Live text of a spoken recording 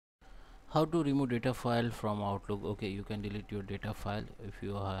How to remove data file from Outlook. Okay, you can delete your data file if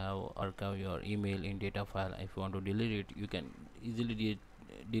you have archived your email in data file. If you want to delete it, you can easily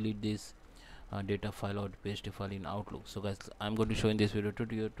delete this data file or paste file in Outlook. So guys, I'm going to show in this video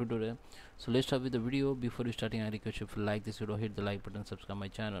tutorial. So let's start with the video. Before you starting, I request you if you like this video, hit the like button, subscribe my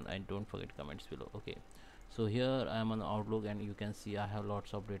channel, and don't forget comments below. Okay, so here I am on Outlook, and you can see I have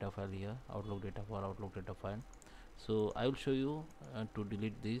lots of data file here. Outlook data file, Outlook data file. So I will show you to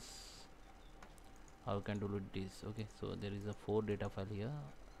delete this, how you can delete this. Okay, so there is a 4 data file here.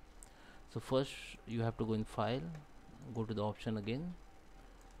 So first you have to go in file, go to the option again,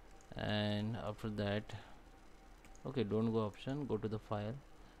 and after that, okay, don't go option, go to the file,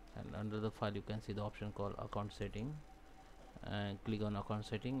 and under the file you can see the option called account setting, and click on account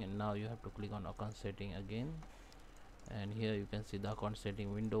setting. And now you have to click on account setting again, and here you can see the account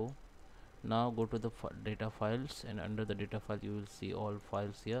setting window. Now go to the data files, and under the data file you will see all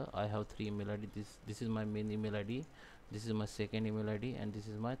files here. I have 3 email id. This is my main email id, this is my second email id, and this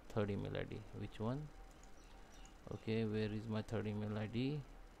is my third email id. Which one? Okay, where is my third email id?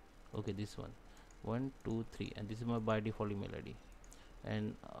 Okay, this one, 1 2 3, and this is my by default email id.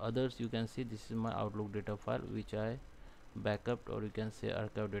 And others, you can see this is my Outlook data file which I backup, or you can say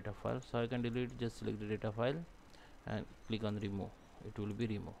archive data file. So I can delete, just select the data file and click on remove, it will be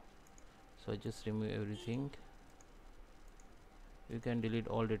removed. So I just remove everything. You can delete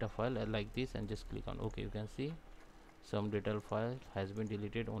all data file like this, and just click on OK. You can see some data file has been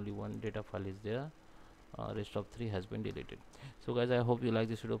deleted, only one data file is there, rest of 3 has been deleted. So guys, I hope you like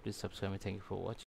this video. Please subscribe me. Thank you for watching.